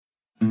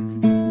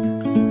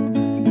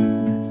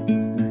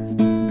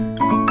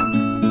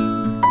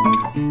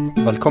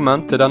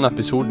Velkommen til denne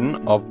episoden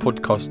av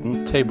podcasten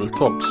Table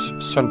Talks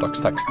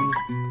Søndagsteksten,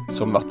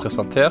 som blir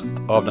presentert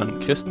av den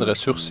kristne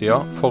ressurssida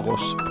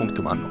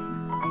foross.no.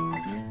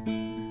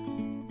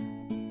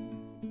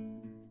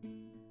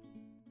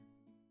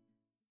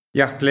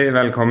 Hjertelig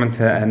velkommen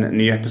til en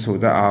ny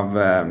episode av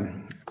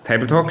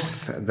Table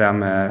Talks, der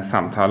vi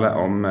samtaler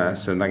om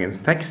søndagens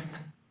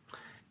tekst.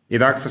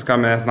 I dag så skal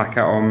vi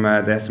snakke om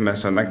det som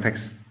er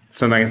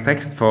søndagens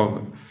tekst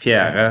for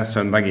 4.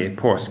 søndag i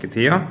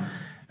påsketida,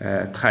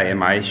 3.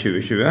 mai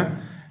 2020,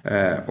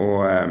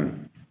 og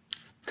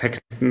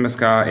teksten vi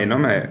skal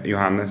innom er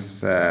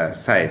Johannes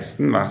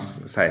 16, vers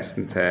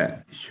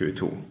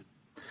 16-22.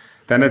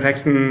 Denne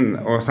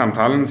teksten og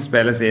samtalen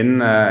spilles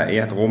inn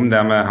i et rom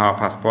der vi har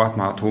passet på at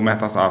vi har 2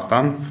 meters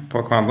avstand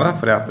på hverandre,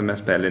 fordi at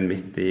vi spiller inn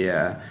midt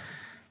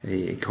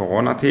i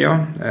koronatida,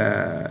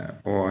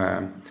 og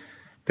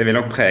det vil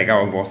nok prege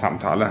også vår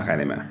samtale,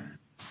 regner jeg med.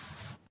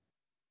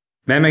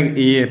 Med meg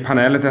i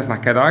panelet til å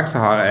snakke i dag så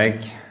har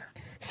jeg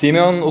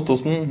Simeon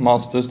Ottosen,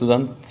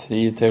 masterstudent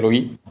i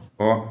teologi.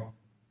 Og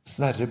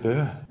Sverre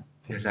Bø,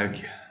 Fjellhaug.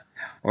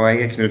 Og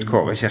jeg er Knut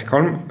Kåre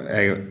Kirkholm,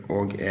 jeg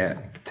og er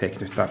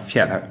tilknyttet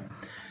Fjellhaug.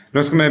 Nå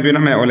skal vi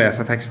begynne med å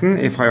lese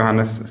teksten fra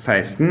Johannes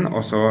 16,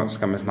 og så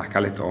skal vi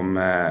snakke litt om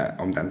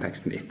den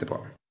teksten etterpå.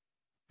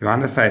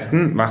 Johannes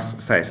 16, vers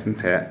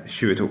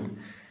 16-22.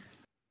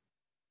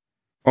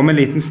 Om en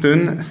liten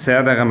stund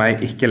ser dere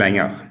meg ikke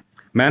lenger,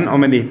 men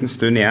om en liten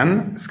stund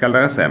igjen skal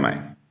dere se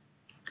meg.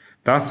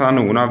 Da sa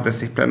noen av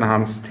disiplene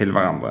hans til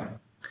hverandre: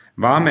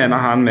 Hva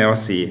mener han med å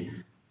si,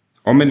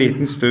 om en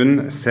liten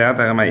stund ser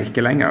dere meg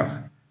ikke lenger,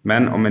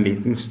 men om en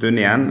liten stund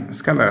igjen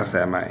skal dere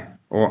se meg,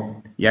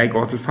 og jeg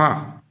går til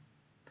far?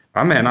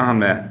 Hva mener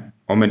han med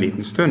om en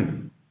liten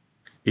stund?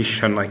 De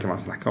skjønner ikke hva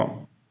han snakker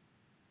om.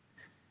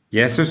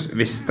 Jesus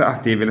visste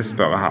at de ville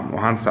spørre ham, og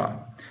han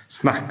sa: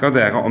 Snakker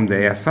dere om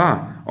det jeg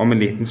sa? Om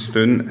en liten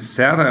stund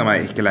ser dere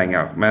meg ikke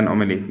lenger, men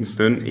om en liten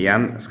stund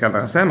igjen skal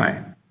dere se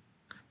meg.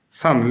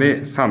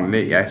 Sannelig,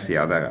 sannelig, jeg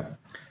sier dere,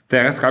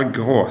 dere skal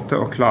gråte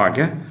og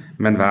klage,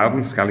 men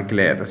verden skal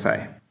glede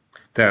seg.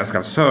 Dere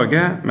skal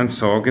sørge, men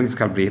sorgen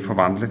skal bli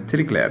forvandlet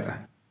til glede.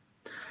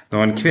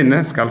 Når en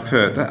kvinne skal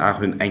føde, er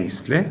hun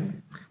engstelig,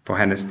 for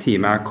hennes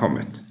time er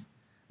kommet.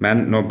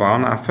 Men når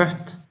barnet er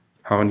født,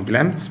 har hun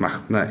glemt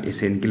smertene i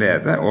sin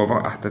glede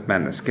over at et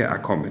menneske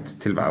er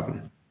kommet til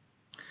verden.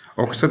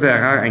 Også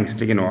dere er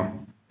engstelige nå,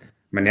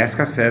 men jeg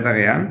skal se dere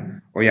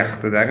igjen, og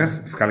hjertet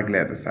deres skal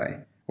glede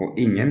seg, og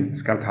ingen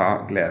skal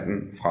ta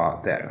gleden fra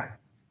dere.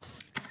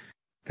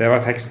 Det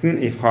var teksten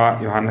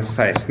fra Johannes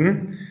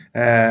 16,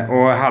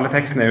 og halve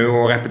teksten er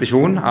jo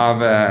repetisjon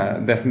av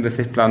det som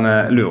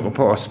disiplene lurer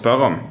på og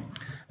spør om.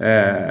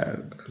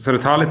 Så det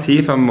tar litt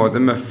tid før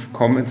vi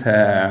kommer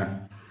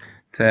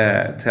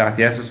til at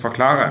Jesus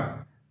forklarer.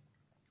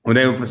 Og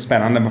det er jo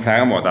spennende på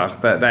flere måter.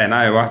 Det ene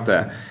er jo at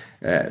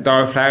det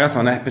er jo flere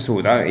sånne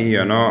episoder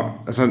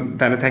altså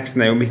denne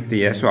teksten er jo midt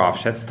i Jesu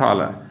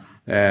avskjedstale,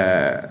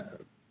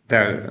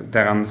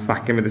 der han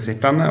snakker med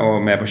disiplene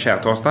og med på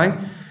skjærtorsdag,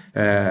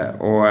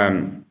 og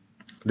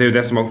det er jo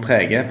det som også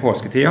preger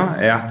påsketida,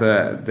 er at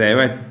det er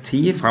jo en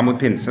tid frem mot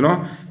pinse nå,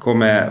 hvor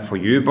vi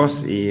fordyper oss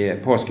i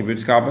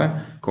påskebudskapet,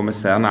 hvor vi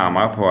ser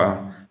nærmere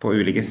på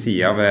ulike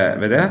sider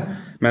ved det,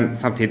 men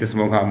samtidig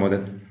som vi har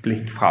et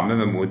blikk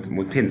fremme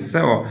mot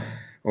pinse, og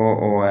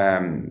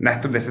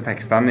nettopp disse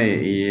tekstene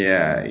i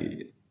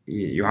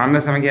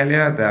Johannes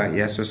evangeliet, der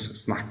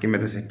Jesus snakker med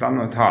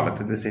disiplene og taler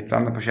til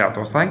disiplene på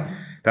skjærtorsdag,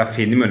 der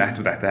finner vi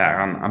nettopp dette her.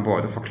 Han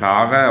både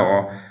forklarer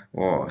og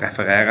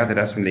refererer til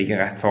det som ligger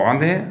rett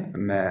foran dem,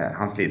 med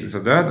hans lidelse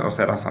og død, og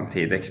så er det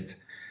samtidig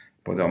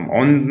både om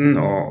ånden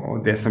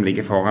og det som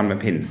ligger foran med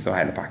pinse og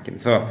hele pakken.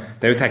 Så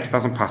det er jo tekster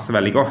som passer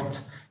veldig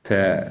godt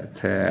til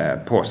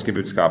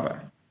påskebudskapet.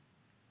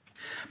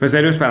 Men så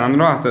er det jo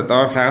spennende da, at det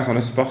er flere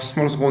sånne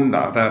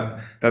spørsmålsrunder,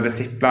 der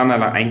disiplene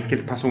eller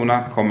enkeltpersoner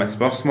kommer med et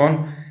spørsmål,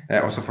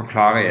 og så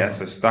forklarer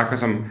Jesus. Det er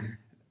akkurat som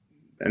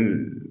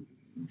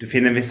du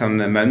finner en viss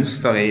sånn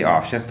mønster i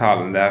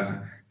avskjedstalen, der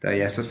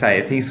Jesus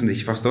sier ting som de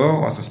ikke forstår,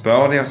 og så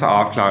spør de, og så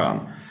avklarer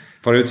han.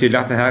 For det er jo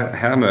tydelig at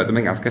her møter vi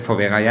en ganske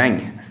forvirret gjeng.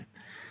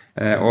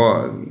 Og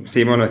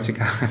Simon, vet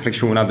ikke hva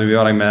refleksjoner du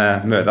gjør deg med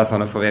møte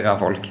sånne forvirrede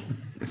folk?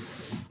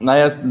 Nei,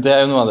 det er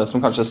jo noe av det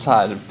som kanskje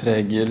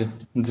særpreger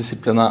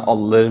disiplene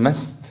aller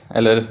mest.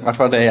 Eller i hvert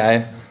fall det jeg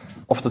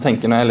ofte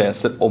tenker når jeg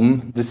leser om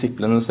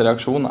disiplenes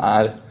reaksjon,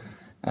 er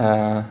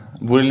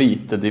hvor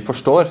lite de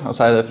forstår. Og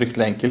så er det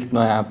fryktelig enkelt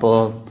når jeg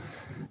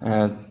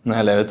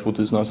lever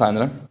 2000 år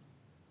senere.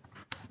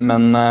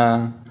 Men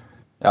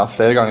ja,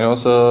 flere ganger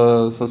også,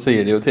 så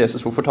sier de jo til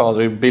Jesus: hvorfor taler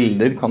du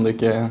bilder? Kan du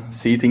ikke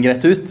si ting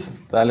rett ut?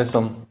 Det er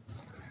liksom,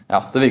 ja,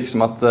 det virker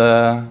som at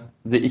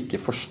de ikke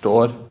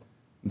forstår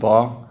hva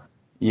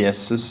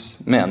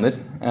Jesus mener.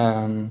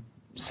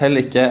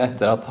 Selv ikke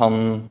etter at han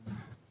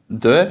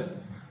dør,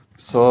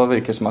 så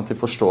virker det som at de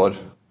forstår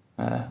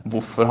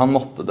hvorfor han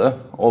måtte dø,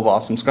 og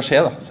hva som skal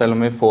skje, da. Selv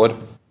om vi får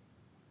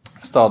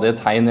stadig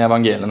tegn i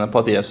evangeliene på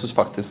at Jesus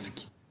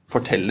faktisk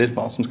forteller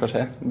hva som skal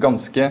skje.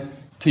 Ganske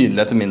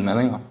tydelig etter min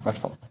mening, da, i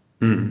hvert fall.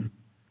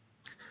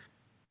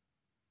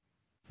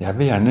 Jeg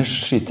vil gjerne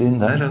skyte inn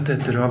der at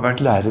etter å ha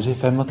vært lærer i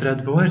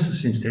 35 år, så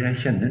synes jeg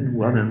kjenner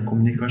noe av den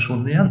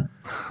kommunikasjonen igjen.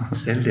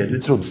 Selv det du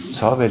trodde du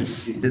sa veldig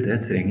tydelig,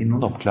 det trenger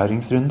noen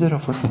oppklaringsrunder,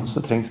 og for noen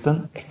så trengs det en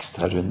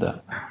ekstra runde.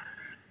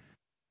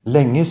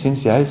 Lenge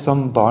synes jeg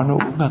som barn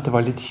og ung at det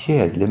var litt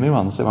kjedelig med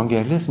Johannes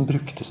evangeliet, som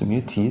brukte så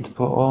mye tid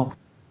på å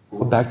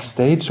gå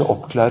backstage og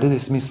oppklare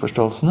disse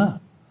misforståelsene.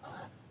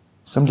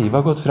 Som livet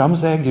har gått fram,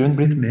 så er jeg i grunnen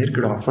blitt mer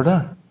glad for det.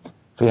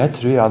 For jeg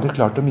tror jeg hadde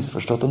klart å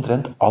misforstått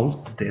omtrent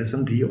alt det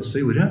som de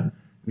også gjorde,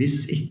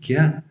 hvis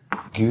ikke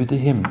Gud i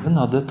himmelen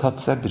hadde tatt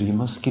seg bry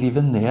med å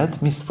skrive ned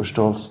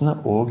misforståelsene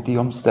og de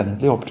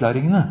omstendelige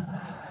oppklaringene.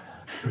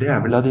 For det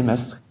er vel av de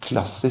mest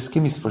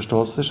klassiske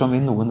misforståelser som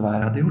vi noen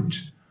hver hadde gjort.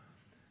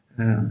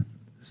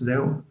 Så det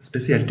er jo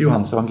spesielt i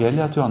Johannes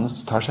evangeliet at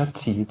Johannes tar seg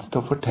tid til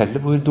å fortelle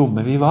hvor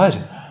dumme vi var.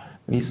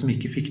 Vi som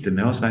ikke fikk det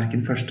med oss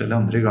hverken første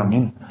eller andre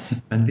gangen,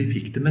 men vi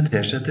fikk det med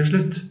teskje til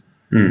slutt.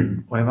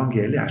 Og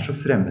evangeliet er så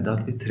fremmed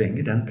at vi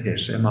trenger den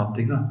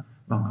teskje-matinga,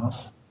 mange av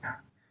oss.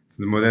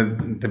 Så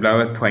det ble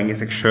jo et poeng i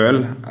seg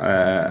selv,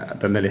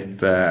 denne litt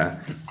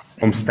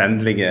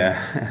omstendelige,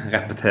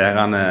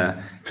 repeterende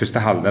første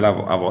halvdel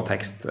av vår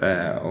tekst,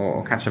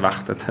 og kanskje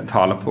vært et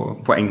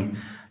talepoeng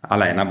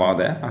alene bare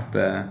det, at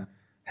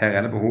her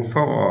er det behov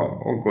for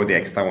å gå de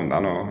ekstra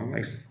rundene. Og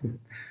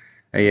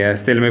jeg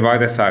stiller meg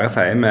bak det Sverre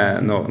sier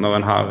når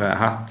en har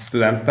hatt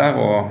studenter,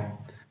 og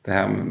det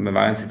her med å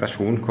være i en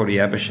situasjon hvor du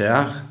gir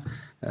beskjeder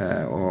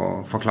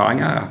og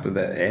forklaringer, at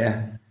det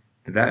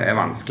der er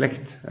vanskelig.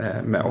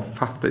 Vi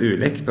oppfatter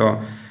ulikt,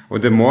 og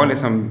det må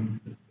liksom,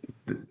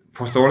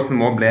 forståelsen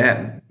må bli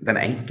den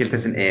enkelte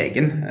sin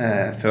egen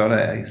før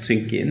det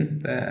synker inn.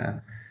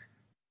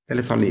 Det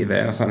er litt sånn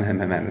livet og sånn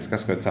med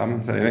mennesker skrudd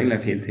sammen, så det er jo egentlig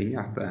en fin ting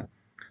at det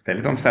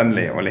er litt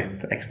omstendelig og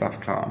litt ekstra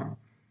forklarende.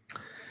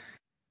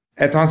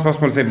 Et annet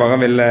spørsmål som jeg bare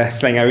vil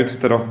slenge ut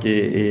til dere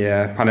i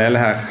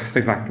panelet her,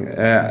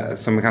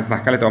 som vi kan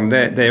snakke litt om,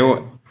 det er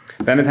jo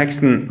denne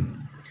teksten,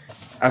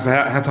 altså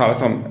her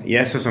tales om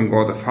Jesus som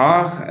går til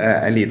far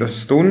en liten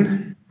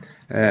stund,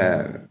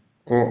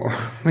 og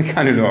vi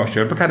kan jo lure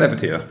selv på hva det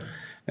betyr.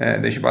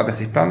 Det er ikke bare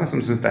disiplene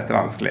som synes dette er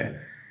vanskelig.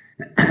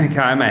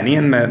 Hva er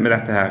meningen med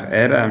dette her?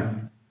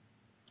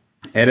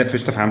 Er det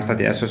først og fremst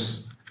at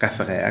Jesus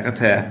refererer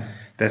til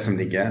det som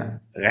ligger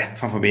rett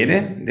framfor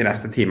de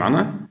neste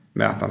timene,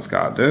 med at han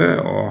skal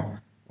dø og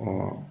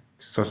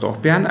så stå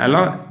opp igjen,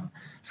 eller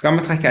skal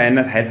vi trekke inn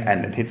et helt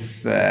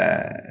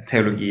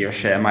endetidsteologi og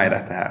skjema i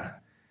dette her?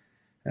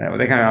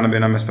 Og det kan jeg gjerne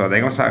begynne med å spørre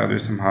deg om, Sverre, du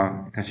som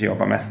har kanskje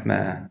jobbet mest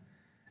med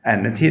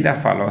endetid i hvert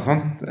fall og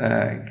sånt.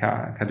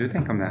 Hva du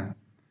tenker om det?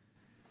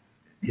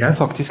 Jeg er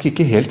faktisk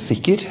ikke helt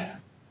sikker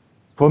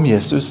på om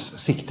Jesus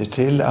sikter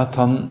til at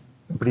han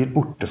blir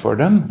borte for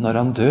dem når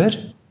han dør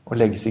og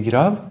legges i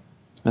grav,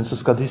 men så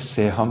skal de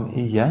se ham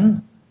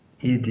igjen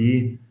i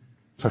de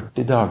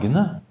 40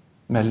 dagene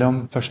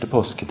mellom første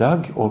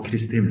påskedag og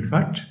Kristi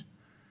himmelfart,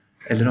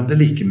 eller om det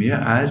like mye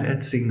er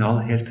et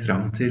signal helt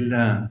fram til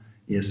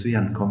Jesu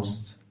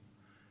gjenkomst.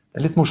 Det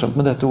er litt morsomt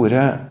med dette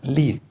ordet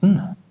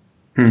liten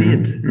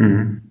tid.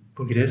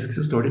 På gresk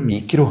så står det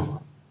mikro.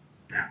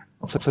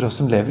 Og for oss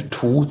som lever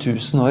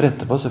 2000 år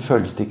etterpå, så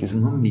føles det ikke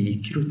som noen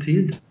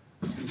mikrotid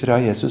fra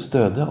Jesus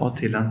døde og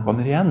til han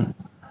kommer igjen.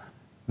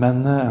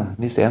 Men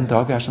hvis en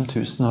dag er som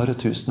 1000 år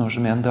og 1000 år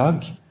som en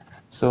dag,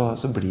 så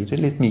blir det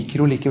litt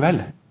mikro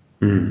likevel.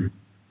 Men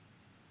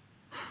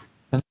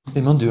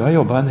Simon, du har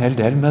jobbet en hel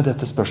del med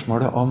dette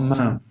spørsmålet om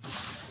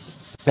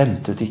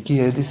ventet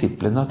ikke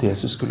disiplene at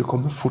Jesus skulle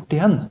komme fort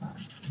igjen?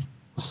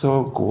 Og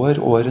så går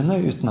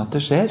årene uten at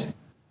det skjer?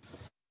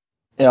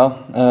 Ja,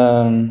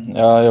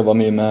 jeg har jobbet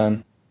mye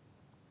med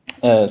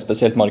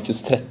spesielt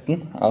Markus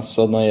 13,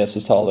 altså når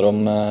Jesus taler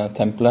om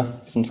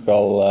tempelet som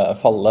skal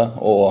falle,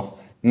 og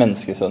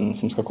menneskesønnen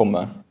som skal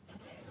komme,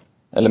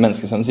 eller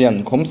menneskesønnens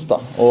gjenkomst da.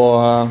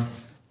 Og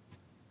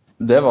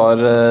det var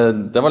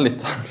litt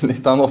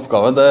av en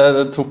oppgave.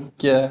 Det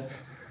tok,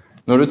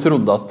 når du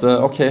trodde at,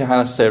 ok,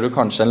 her ser du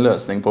kanskje en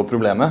løsning på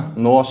problemet,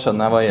 nå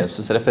skjønner jeg hva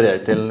Jesus refererer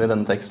til i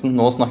denne teksten,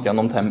 nå snakker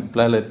han om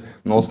tempelet, eller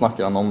nå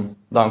snakker han om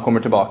da han kommer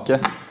tilbake.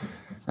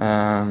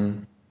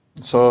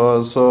 Så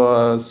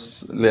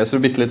leser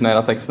du bitte litt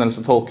mer av teksten, eller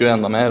så tolker du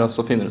enda mer, og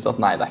så finner du ut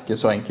at nei, det er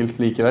ikke så enkelt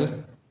likevel.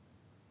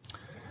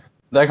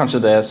 Det er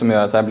kanskje det som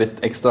gjør at jeg er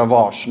blitt ekstra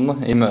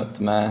varsom i møte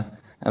med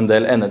en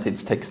del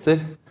endetidstekster,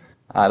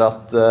 er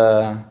at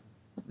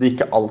det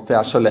ikke alltid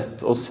er så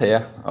lett å se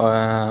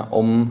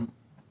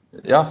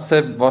se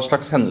hva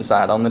slags hendelse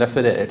er det han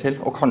refererer til,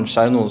 og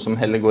kanskje er det noe som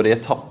heller går i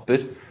etapper,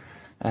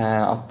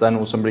 at det er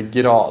noe som blir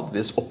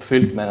gradvis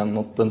oppfylt, mer enn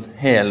at den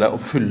hele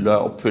og fulle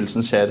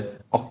oppfyllelsen skjer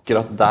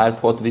akkurat der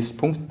på et visst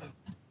punkt.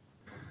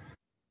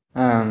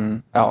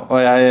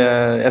 Og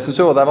jeg synes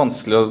jo det er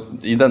vanskelig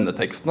i denne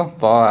teksten da.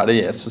 Hva er det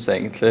Jesus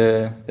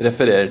egentlig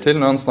refererer til?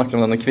 Når han snakker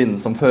om denne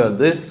kvinnen som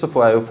føder, så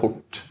får jeg jo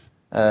fort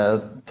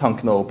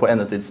tanken over på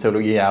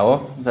endetidsteologi jeg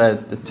også. Det er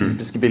det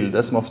typiske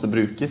bildet som ofte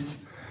brukes.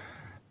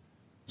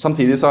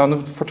 Samtidig så har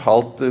han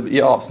fortalt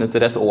i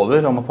avsnittet rett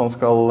over om at han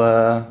skal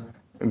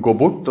gå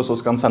bort, og så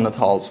skal han sende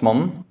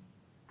talsmannen.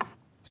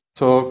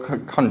 Så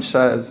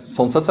kanskje,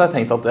 sånn sett så har jeg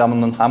tenkt at ja,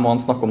 men her må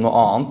han snakke om noe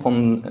annet.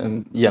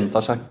 Han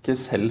gjentar seg ikke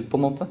selv på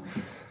en måte.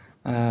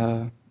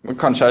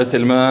 Kanskje er det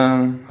til og med,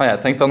 har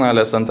jeg tenkt da når jeg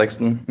leser den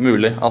teksten,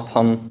 mulig at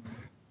han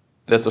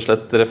rett og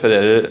slett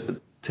refererer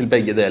til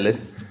begge deler.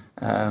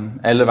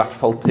 Eller i hvert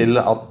fall til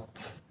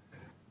at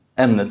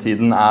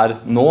endetiden er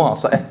nå,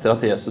 altså etter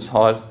at Jesus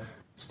har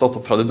stått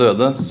opp fra de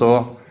døde,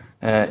 så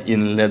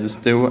innledes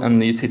det jo en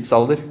ny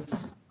tidsalder.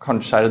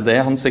 Kanskje er det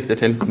han sikter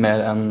til, mer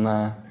enn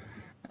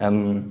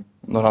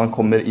når han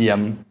kommer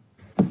igjen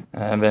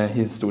ved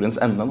historiens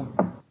ende.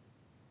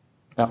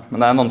 Ja, men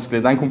det er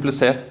vanskelig, det er en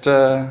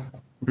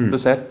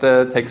komplisert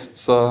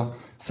tekst, så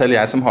selv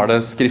jeg som har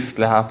det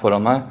skriftlig her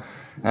foran meg,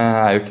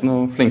 er jo ikke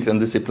noe flinkere enn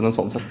disiplene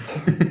sånn sett.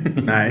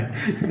 Nei,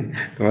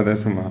 det var det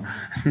som var.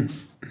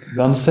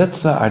 Uansett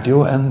så er det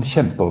jo en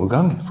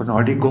kjempeovergang, for nå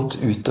har de gått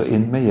ut og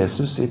inn med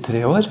Jesus i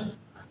 3 år,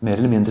 mer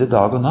eller mindre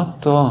dag og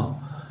natt, og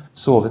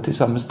sovet i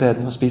samme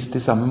stedene og spist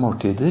i samme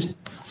måltider.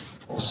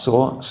 Og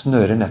så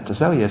snører nettet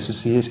seg, og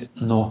Jesus sier,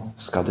 nå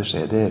skal det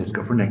skje, dere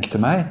skal fornekte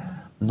meg.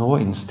 Nå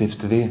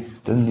innstifter vi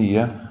det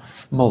nye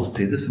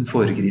måltidet som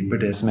foregriper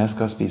det som jeg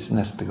skal spise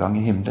neste gang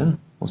i himmelen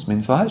hos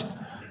min far.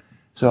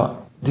 Så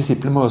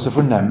disiplene må også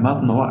fornemme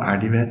at nå er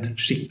de ved et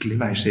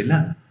skikkelig veiskille.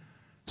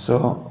 Så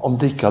om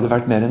det ikke hadde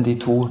vært mer enn de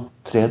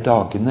 2-3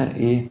 dagene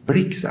i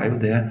blikk, så er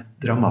jo det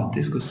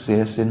dramatisk å se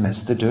sin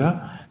mester dø,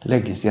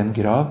 legges i en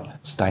grav,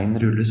 stein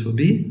rulles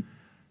forbi.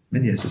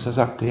 Men Jesus har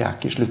sagt, det er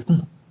ikke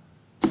slutten.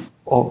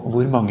 Og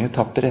hvor mange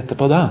tapper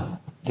etterpå da?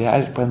 Det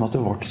er på en måte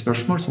vårt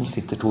spørsmål, som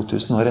sitter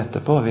 2000 år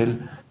etterpå og vil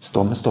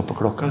stå med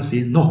stoppeklokka og si,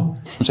 nå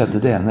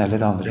skjedde det ene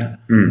eller det andre.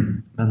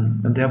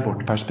 Men det er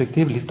vårt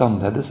perspektiv, litt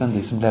annerledes enn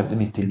de som levde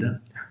midt i det.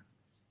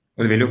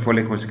 Og det vil jo få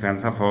litt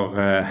konsekvenser for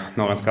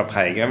når en skal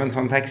prege av en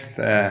sånn tekst.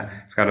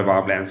 Skal det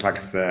bare bli en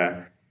slags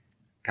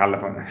kall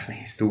det for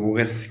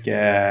historisk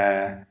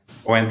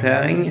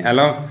orientering,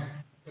 eller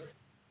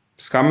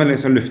skal vi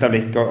liksom lufte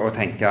blikket og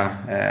tenke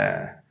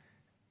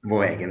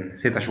vår egen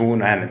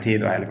situasjon og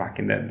endetid og hele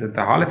pakken?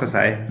 Det har litt å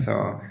si, så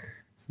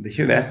det er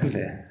ikke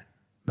uvesentlig.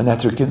 Men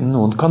jeg tror ikke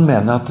noen kan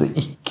mene at det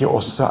ikke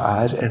også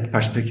er et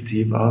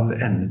perspektiv av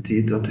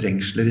endetid og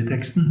trengsler i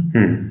teksten.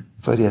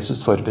 For Jesus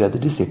forbereder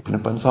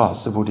disiplene på en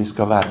fase hvor de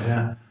skal være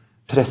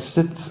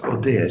presset, og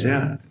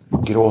dere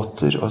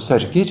gråter og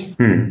sørger.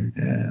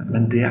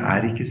 Men det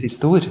er ikke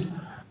siste ord.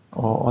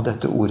 Og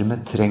dette ordet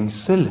med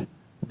trengsel,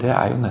 det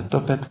er jo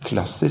nettopp et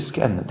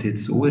klassisk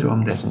endetidsord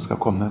om det som skal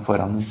komme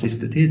foran den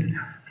siste tid.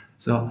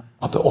 Så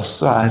at det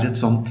også er et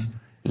sånt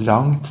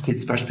langt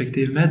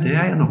tidsperspektiv med, det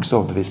er jeg nok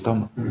så overbevist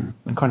om.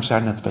 Men kanskje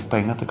er det nettopp et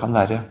poeng at det kan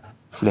være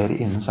flere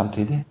innen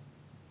samtidig.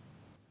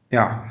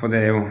 Ja, for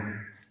det er jo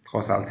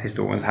tross alt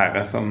historiens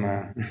herre som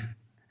er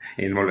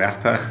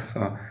involvert her,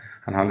 så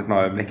han har litt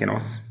mer øyeblikk enn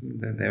oss.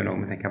 Det er jo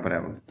noe vi tenker på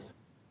det.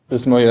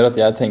 Det som gjør at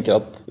jeg tenker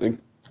at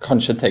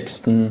kanskje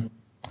teksten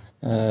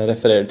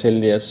refererer til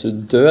Jesu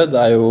død,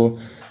 er jo,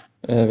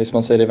 hvis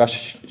man ser i vers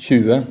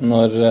 20,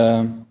 når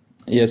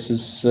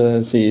Jesus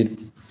sier,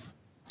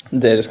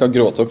 dere skal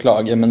gråte og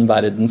klage, men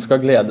verden skal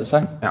glede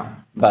seg. Ja.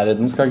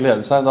 Verden skal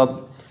glede seg.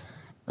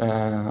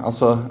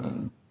 Altså,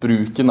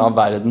 bruken av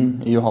verden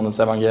i Johannes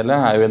evangeliet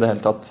er jo i det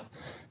hele tatt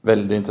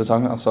veldig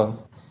interessant. Altså,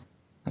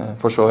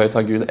 for så høyt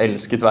har Gud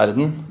elsket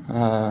verden.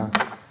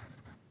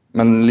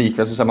 Men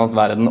likevel så ser man at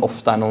verden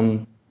ofte er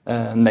noe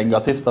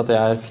negativt, at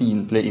det er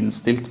fiendtlig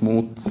innstilt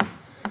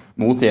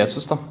mot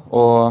Jesus. Da.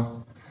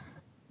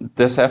 Og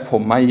det ser jeg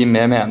for meg gir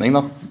mer mening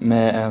da,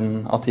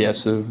 med at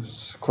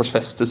Jesus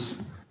korsfestes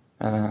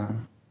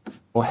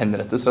og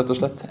henrettes rett og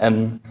slett,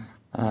 enn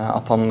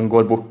at han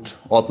går bort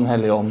og at den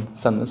hellige ånd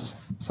sendes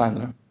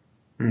senere.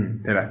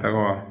 Det er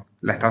lettere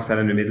å se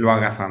den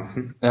umiddelbare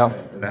referansen. Ja.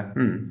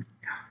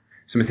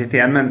 Så vi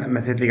sitter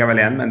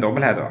likevel igjen med en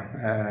dobbelthet.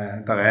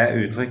 Der er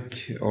uttrykk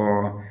og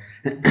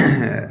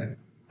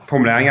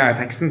formuleringer i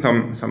teksten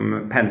som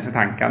penser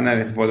tankene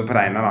både på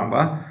det ene og det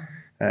andre.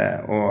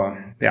 Og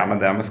det er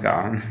gjerne der vi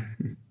skal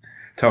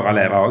tørre å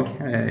leve også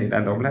i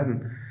den dobbeltheten.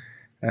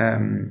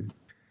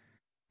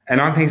 En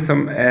annen ting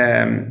som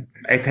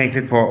jeg tenkte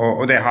litt på,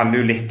 og det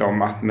handler jo litt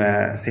om at vi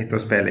sitter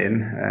og spiller inn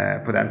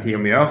på den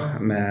tiden vi gjør,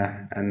 med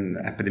en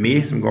epidemi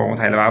som går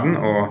rundt hele verden,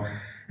 og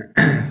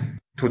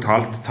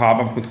totalt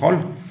tap av kontroll.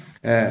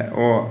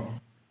 Og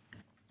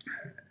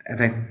jeg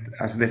tenkte,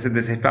 altså disse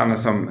disiplene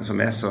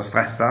som er så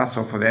stresset,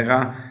 så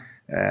forvirret,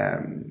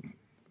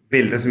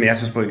 bildet som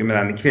Jesus bruker med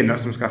denne kvinnen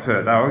som skal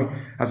føde også.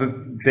 Altså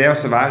det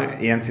å være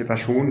i en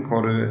situasjon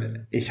hvor du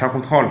ikke har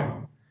kontroll,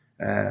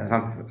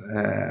 sant?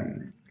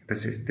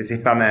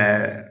 Disiplene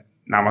er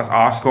nærmest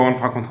avskåren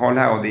fra kontroll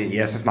her, og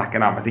Jesus snakker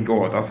nærmest i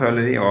gåter,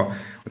 føler de, og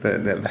det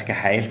virker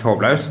helt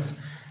håpløst.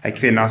 En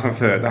kvinne som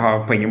føder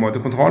har på ingen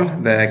måte kontroll.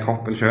 Det er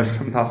kroppen selv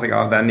som tar seg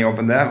av den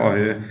jobben der, og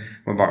hun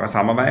må bare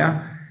samarbeide.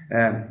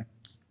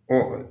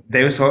 Og det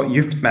er jo så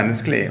djupt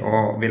menneskelig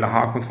å ville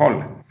ha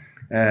kontroll.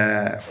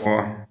 Og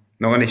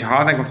når en ikke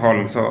har den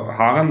kontrollen, så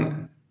har en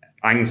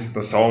angst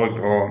og sorg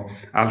og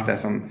alt det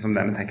som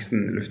denne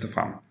teksten lufter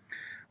frem.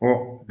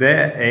 Og det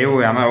er jo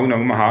gjerne også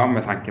noe vi har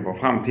med tanke på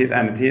fremtid,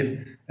 endetid.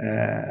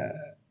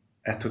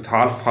 et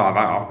totalt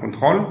fravær av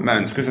kontroll. Vi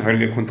ønsker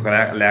selvfølgelig å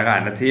kontrollere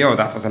hele tiden, og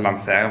derfor så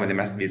lanserer vi de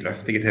mest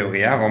vidløftige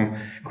teorier om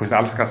hvordan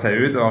alt skal se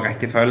ut, og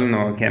rekkefølgen,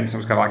 og hvem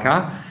som skal være hva.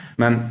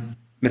 Men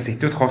vi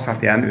sitter jo tross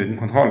alt igjen uten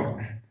kontroll.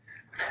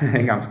 Det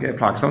er ganske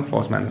plagsomt for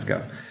oss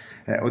mennesker.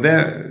 Og det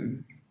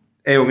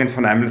er jo en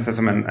fornemmelse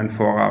som en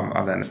får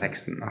av denne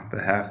teksten, at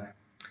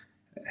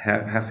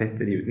her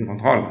sitter de uten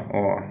kontroll,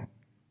 og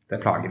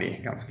det plager de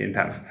ganske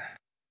intenst,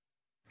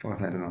 for å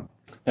si det sånn.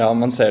 Ja,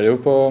 man ser det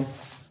jo på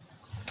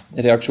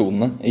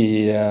reaksjonene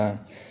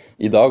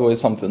i dag og i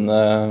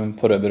samfunnet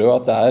for øvrig,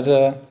 at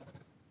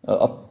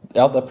det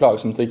er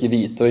plagsomt å ikke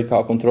vite og ikke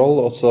ha kontroll,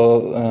 og så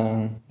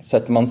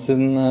setter man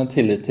sin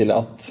tillit til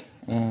at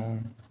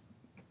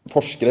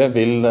forskere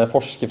vil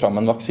forske fram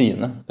en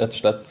vaksine, rett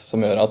og slett,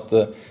 som gjør at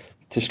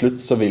til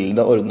slutt så vil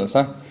det ordne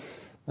seg.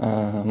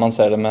 Man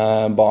ser det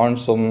med barn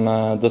som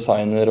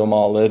designer og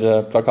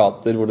maler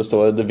plakater hvor det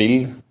står «Det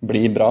vil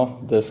bli bra,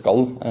 det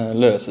skal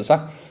løse seg».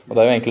 Og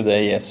det er jo egentlig det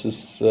Jesus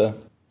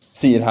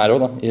sier her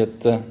også, i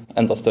et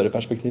enda større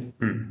perspektiv.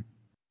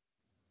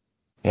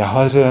 Jeg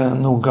har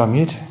noen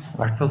ganger, i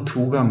hvert fall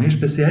 2 ganger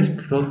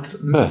spesielt, fått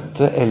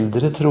møte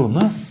eldre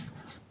troende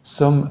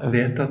som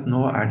vet at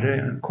nå er det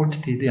kort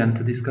tid igjen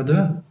til de skal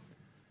dø,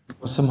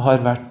 og som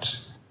har vært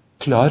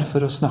klar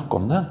for å snakke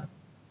om det.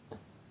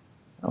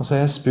 Og så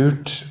har jeg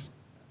spurt,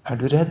 er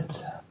du redd?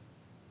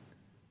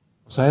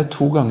 Og så har jeg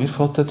 2 ganger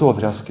fått et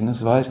overraskende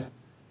svar.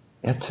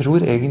 Jeg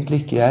tror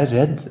egentlig ikke jeg er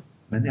redd,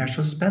 men jeg er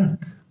så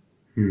spent.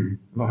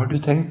 Hva har du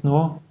tenkt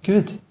nå,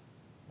 Gud?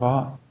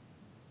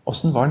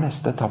 Hvordan var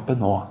neste etappe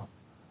nå?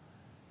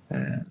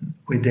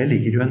 Og i det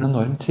ligger jo en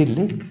enorm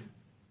tillit.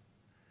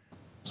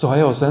 Så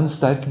har jeg også en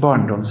sterk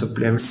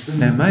barndomsopplevelse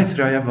med meg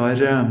fra jeg var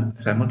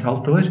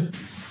 5,5 år.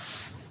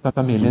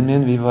 Familien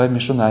min, vi var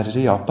misjonærer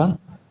i Japan.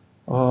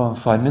 Og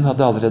far min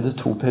hadde allerede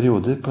 2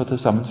 perioder på til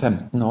sammen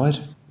 15 år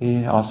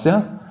i Asia.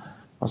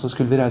 Og så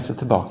skulle vi reise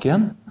tilbake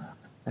igjen.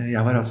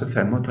 Jeg var altså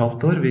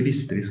 5,5 år. Vi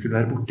visste vi skulle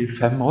være borte i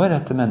 5 år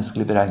etter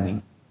menneskelig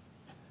beregning.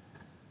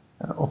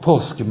 Og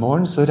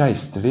påskemorgen så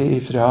reiste vi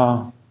fra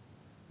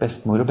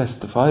bestemor og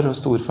bestefar og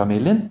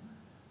storfamilien.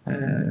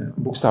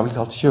 Bokstavelig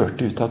talt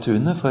kjørte ut av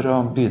tunet for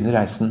å begynne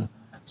reisen,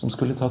 som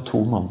skulle ta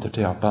 2 måneder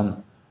til Japan.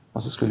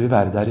 Og så skulle vi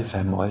være der i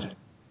 5 år.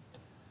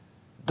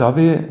 Da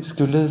vi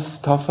skulle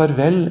ta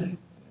farvel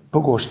på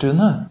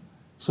gårdstunet,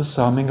 så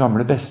sa min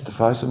gamle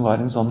bestefar, som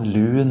var en sånn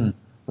lun,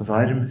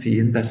 varm,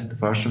 fin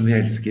bestefar som vi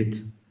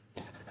elsket: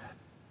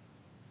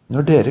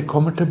 når dere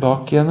kommer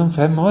tilbake igjen om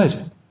 5 år,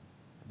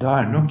 da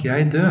er nok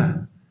jeg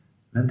død,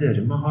 men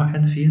dere må ha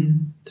en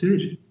fin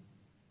tur.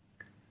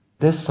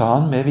 Det sa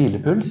han med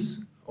hvilepuls,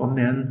 og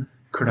med en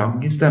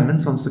klang i stemmen,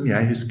 sånn som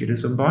jeg husker det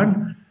som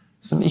barn,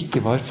 som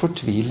ikke var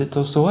fortvilet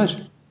og sår.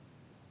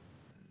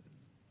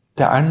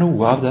 Det er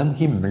noe av den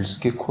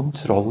himmelske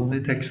kontrollen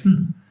i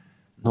teksten.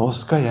 Nå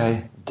skal jeg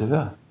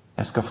dø.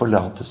 Jeg skal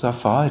forlates av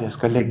far. Jeg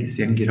skal legges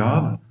i en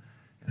grav.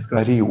 Jeg skal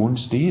være i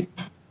jordens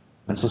dyp.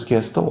 Men så skal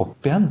jeg stå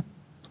opp igjen.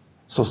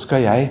 Så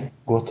skal jeg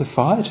gå til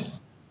far.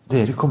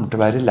 Dere kommer til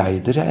å være lei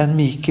dere en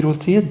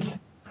mikrotid.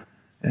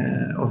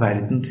 Og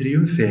verden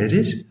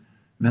triumferer.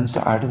 Men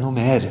så er det noe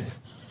mer.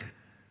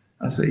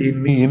 Altså i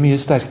mye, mye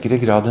sterkere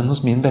grad enn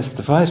hos min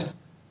bestefar,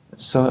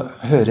 så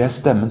hører jeg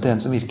stemmen til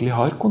en som virkelig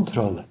har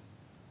kontroll.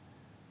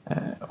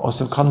 Og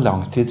som kan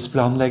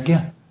langtidsplanlegge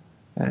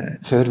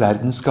før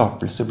verdens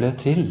skapelse ble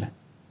til.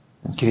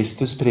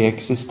 Kristus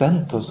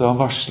preeksistent, og så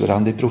varsler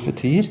han de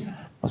profetier,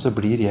 og så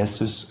blir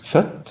Jesus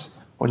født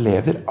og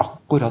lever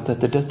akkurat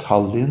etter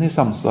detaljene i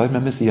samsvar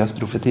med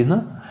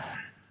Messias-profetiene.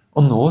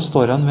 Og nå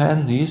står han med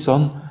en ny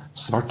sånn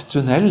svart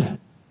tunnel,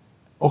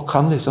 og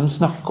kan liksom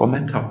snakke om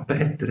etappe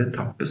etter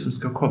etappe som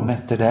skal komme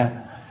etter det.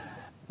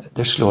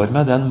 Det slår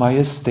meg den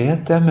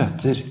majestet jeg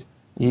møter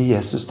i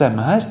Jesus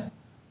stemme her,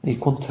 i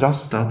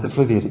kontrast da til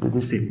forvirrede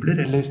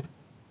disipler, eller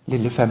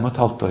lille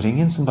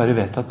 5,5-åringen som bare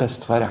vet at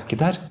bestefar er ikke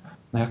der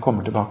når jeg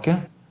kommer tilbake.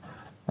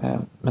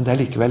 Men det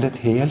er likevel et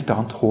helt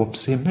annet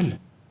håpshimmel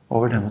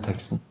over denne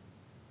teksten.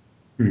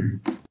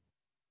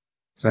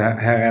 Så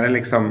her er det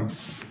liksom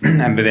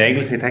en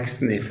bevegelse i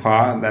teksten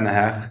fra denne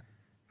her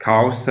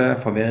kaoset,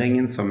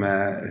 forvirringen som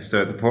vi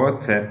støter på,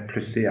 til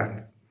plutselig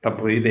at det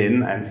bryter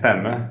inn en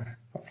stemme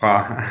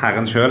fra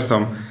Herren selv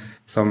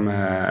som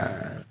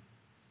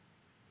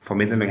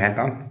formidler noe helt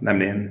annet,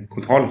 nemlig en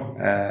kontroll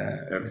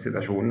over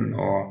situasjonen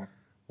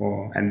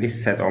og en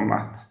visshet om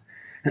at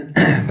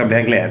det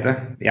blir glede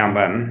i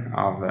andre enden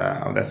av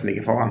det som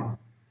ligger foran.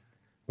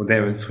 Og det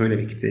er jo utrolig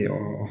viktig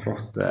og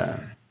flott.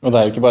 Og det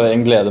er jo ikke bare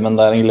en glede, men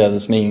det er en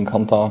glede som ingen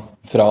kan ta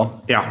fra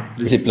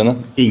disiplene.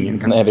 Ingen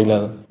kan. En evig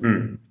glede.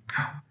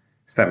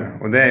 Stemmer.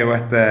 Og det er jo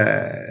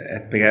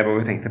et begrep hvor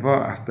vi tenkte på,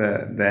 at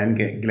det er en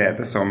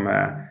glede som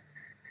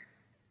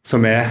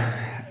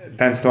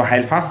den står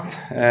helt fast,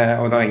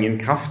 og det er ingen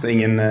kraft, og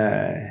ingen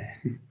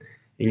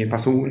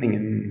person,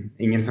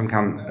 ingen som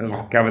kan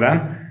rokke ved den.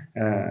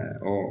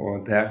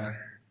 Og der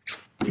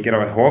ligger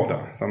det et håp da,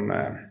 som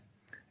er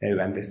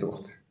uendelig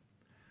stort.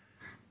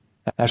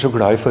 Jeg er så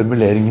glad i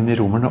formuleringen i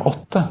Romerne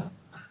 8.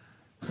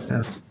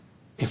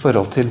 i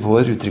forhold til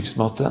vår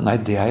uttrykksmåte, nei,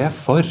 det er jeg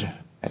for,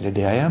 eller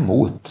det er jeg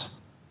mot.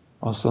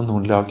 Og så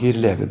noen lager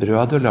levebrød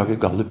av det og lager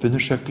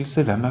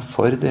gallupundersøkelser. Hvem er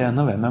for det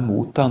ene, og hvem er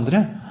mot det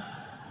andre?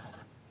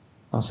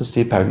 Og så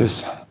sier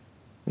Paulus,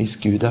 hvis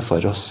Gud er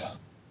for oss,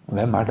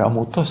 hvem er da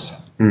mot oss?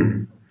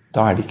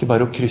 Da er det ikke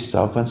bare å krysse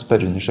av på en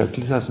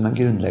spørreundersøkelse, som en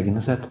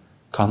grunnleggende sett.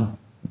 Kan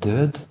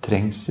død,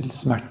 trengsel,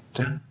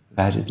 smerte,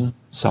 verden,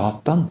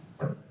 Satan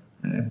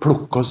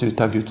plukke oss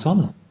ut av Guds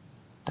ånd?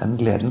 Den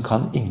gleden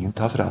kan ingen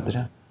ta fra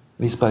dere.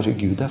 Hvis bare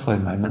Gud er for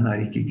meg, men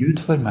er ikke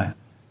Gud for meg,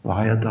 hva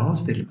har jeg da å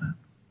stille med?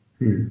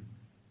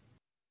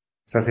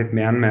 Så jeg sitter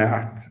med igjen med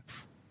at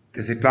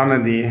disiplene,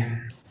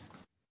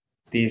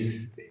 de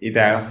i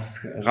deres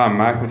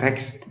ramme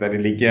kontekst, der de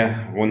ligger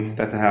rundt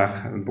dette her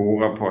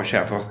bordet på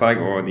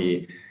skjærtorsdag, og de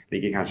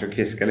ligger kanskje og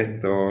kvisker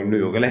litt og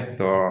lurer litt,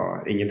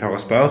 og ingen tør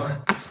å spørre.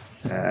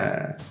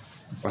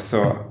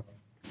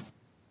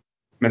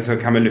 Men så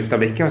kan vi lufte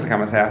blikket, og så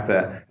kan vi si at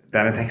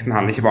denne teksten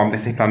handler ikke bare om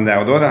disiplene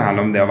der og da, den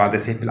handler om det å være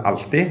disippel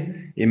alltid,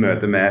 i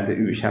møte med det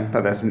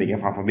ukjente, det som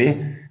ligger framforbi,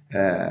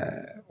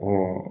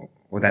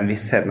 og den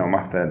vissheten om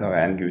at det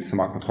er en Gud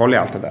som har kontroll i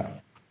alt det der.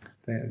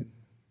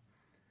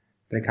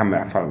 Det kan vi i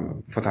hvert fall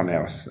få ta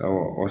med oss.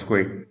 Og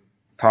skulle jeg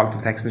talt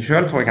over teksten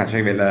selv, tror jeg kanskje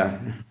jeg ville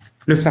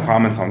lufte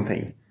frem en sånn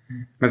ting.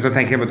 Men så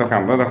tenker jeg på dere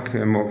andre,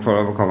 dere må få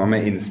lov å komme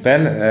med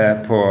innspill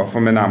for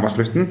vi nærmer oss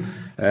slutten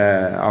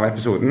av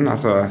episoden.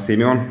 Altså,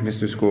 Simeon,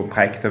 hvis du skulle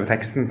prekt over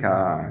teksten,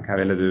 hva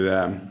ville du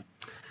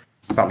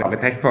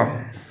særlig pekt på?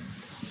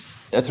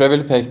 Jeg tror jeg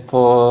ville pekt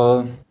på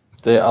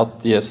det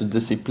at Jesu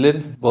disipler,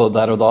 både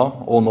der og da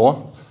og nå,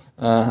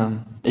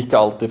 ikke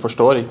alltid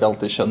forstår, ikke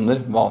alltid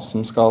skjønner hva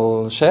som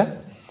skal skje,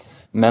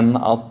 men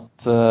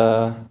at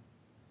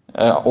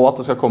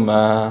det skal komme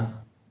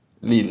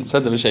lidelse,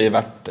 det vil skje i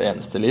hvert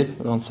eneste liv,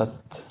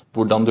 uansett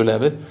hvordan du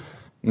lever,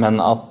 men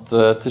at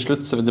til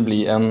slutt så vil det bli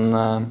en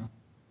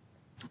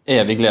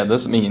evig glede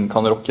som ingen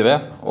kan rokke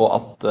ved, og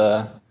at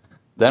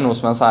det er noe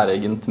som er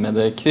særegent med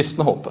det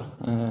kristne håpet,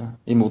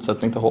 i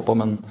motsetning til håpet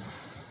om en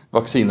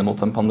vaksine mot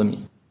en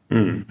pandemi.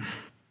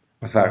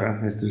 Og Sverre,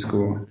 hvis du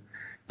skulle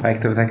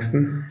preke over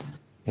teksten?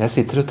 Jeg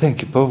sitter og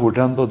tenker på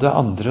hvordan både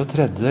andre og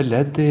tredje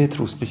ledd i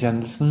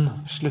trosbekjennelsen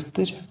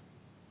slutter.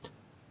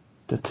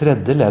 Det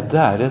tredje leddet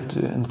er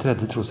en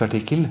tredje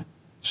trosartikkel,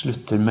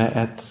 slutter med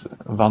et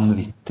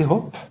vanvittig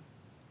håp,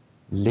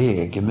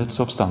 legemets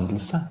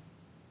oppstandelse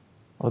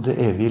og det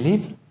evige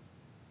liv.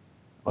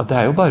 Og det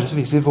er jo bare så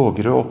vidt vi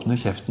våger å åpne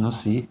kjeften og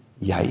si,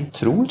 jeg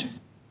tror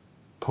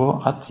på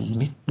at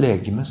mitt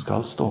legeme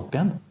skal stå opp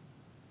igjen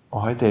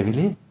og ha et evig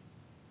liv.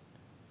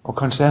 Og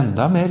kanskje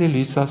enda mer i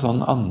lys av sånn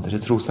andre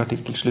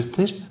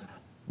trosartikkelslutter,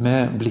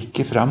 med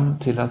blikket fram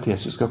til at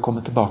Jesus skal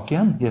komme tilbake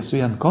igjen, Jesu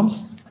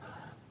gjenkomst.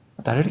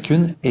 Der er det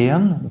kun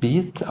én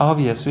bit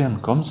av Jesu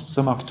gjenkomst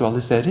som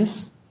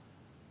aktualiseres,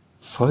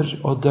 for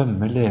å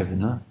dømme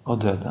levende og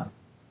døde.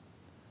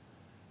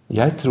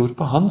 Jeg tror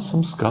på han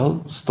som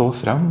skal stå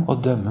fram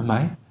og dømme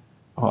meg,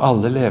 og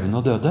alle levende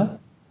og døde,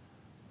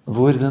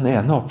 hvor den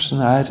ene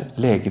option er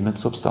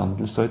legemets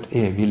oppstandelse og et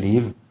evig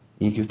liv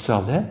i Guds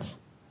salighet,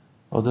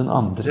 og den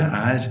andre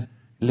er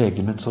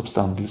legemets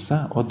oppstandelse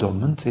og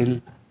dommen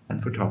til en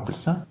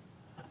fortapelse.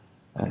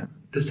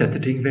 Det setter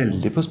ting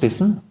veldig på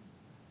spissen.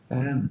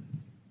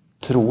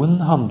 Troen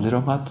handler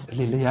om at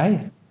lille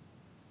jeg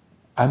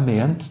er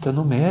ment til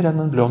noe mer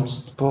enn en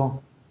blomst på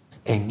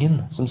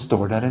engen som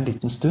står der en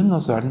liten stund,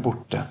 og så er den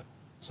borte.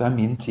 Så er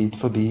min tid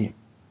forbi.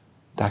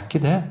 Det er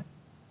ikke det.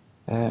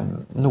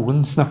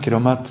 Noen snakker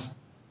om at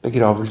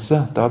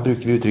begravelse, da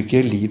bruker vi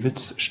uttrykket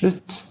livets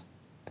slutt.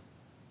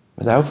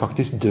 Men det er jo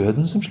faktisk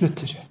døden som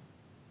slutter.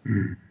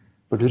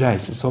 For du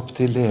reises opp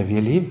til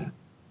evige liv.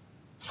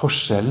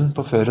 Forskjellen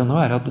på før og nå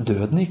er at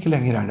døden ikke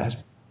lenger er der.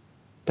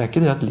 Det er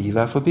ikke det at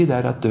livet er forbi, det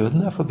er at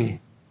døden er forbi.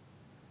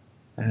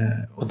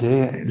 Og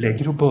det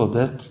legger jo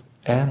både et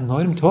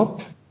enormt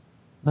håp,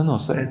 men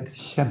også et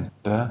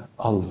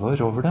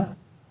kjempealvor over det.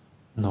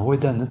 Nå i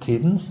denne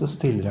tiden så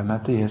stiller jeg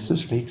meg til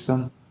Jesus slik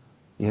som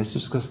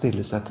Jesus skal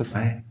stille seg til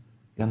meg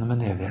gjennom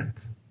en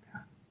evighet.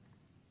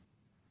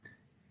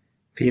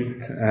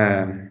 Fint.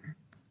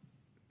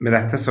 Med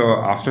dette så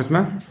avslutter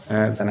vi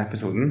denne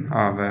episoden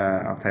av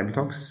Table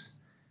Talks,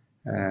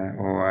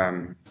 og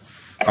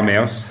har med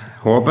oss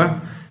håpet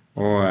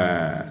og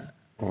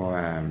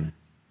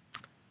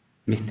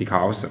midt i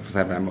kaoset, for å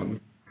si på den måten.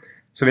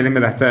 Så vil jeg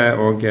med dette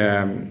også,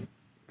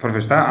 for det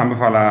første,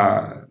 anbefale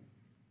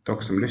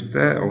dere som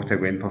lytter og til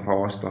å gå inn på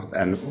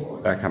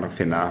foross.no. Der kan dere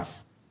finne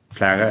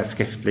flere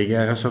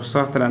skriftlige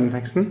ressurser til denne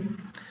teksten.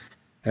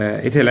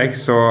 I tillegg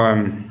så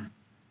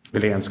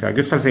vil jeg ønske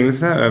Guds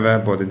velsignelse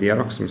over både de av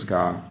dere som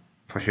skal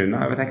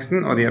forkynne over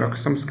teksten, og de av dere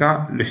som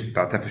skal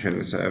lytte til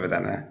forkynnelse over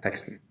denne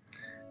teksten.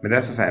 Med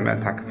det så sier vi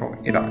takk for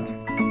i dag.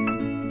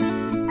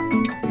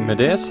 Med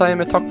det sier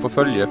vi takk for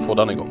følget for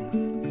denne gang.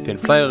 Finn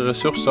flere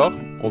ressurser,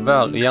 og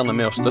vær gjerne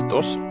med å støtte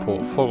oss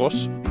på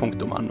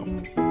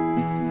foross.no.